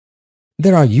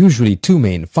There are usually two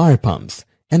main fire pumps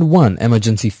and one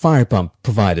emergency fire pump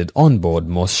provided on board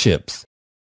most ships.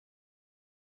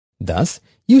 Thus,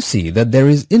 you see that there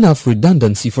is enough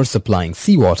redundancy for supplying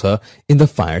seawater in the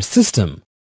fire system.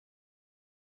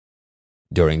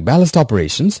 During ballast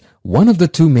operations, one of the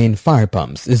two main fire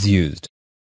pumps is used.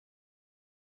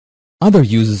 Other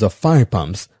uses of fire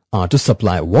pumps are to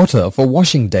supply water for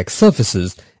washing deck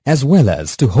surfaces as well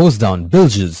as to hose down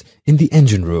bilges in the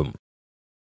engine room.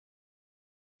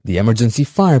 The emergency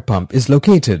fire pump is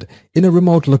located in a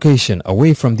remote location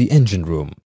away from the engine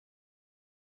room.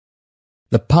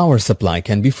 The power supply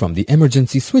can be from the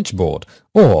emergency switchboard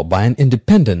or by an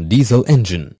independent diesel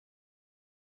engine.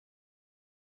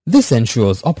 This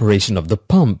ensures operation of the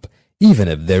pump even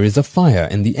if there is a fire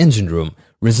in the engine room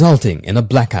resulting in a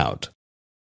blackout.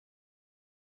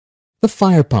 The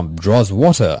fire pump draws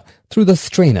water through the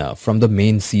strainer from the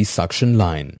main sea suction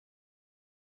line.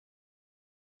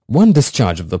 One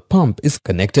discharge of the pump is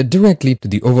connected directly to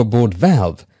the overboard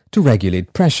valve to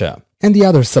regulate pressure, and the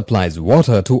other supplies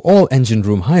water to all engine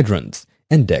room hydrants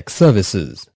and deck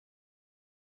services.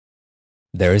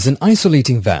 There is an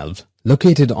isolating valve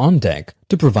located on deck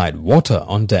to provide water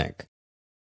on deck.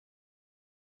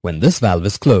 When this valve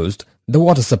is closed, the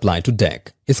water supply to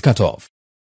deck is cut off.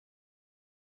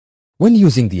 When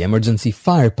using the emergency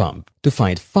fire pump to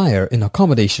fight fire in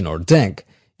accommodation or deck,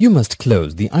 you must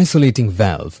close the isolating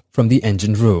valve from the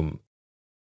engine room.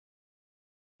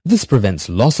 This prevents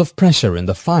loss of pressure in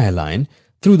the fire line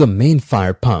through the main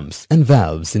fire pumps and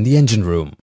valves in the engine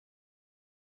room.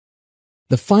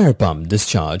 The fire pump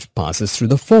discharge passes through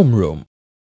the foam room.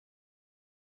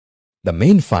 The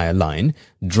main fire line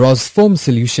draws foam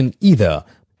solution either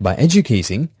by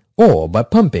educating or by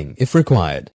pumping if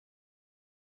required.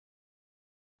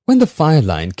 When the fire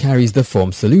line carries the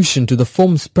foam solution to the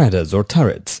foam spreaders or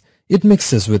turrets, it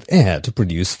mixes with air to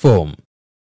produce foam.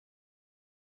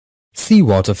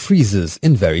 Seawater freezes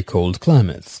in very cold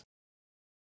climates.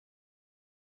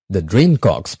 The drain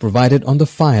cocks provided on the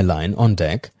fire line on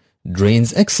deck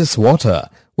drains excess water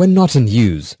when not in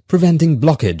use, preventing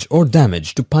blockage or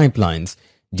damage to pipelines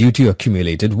due to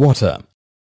accumulated water.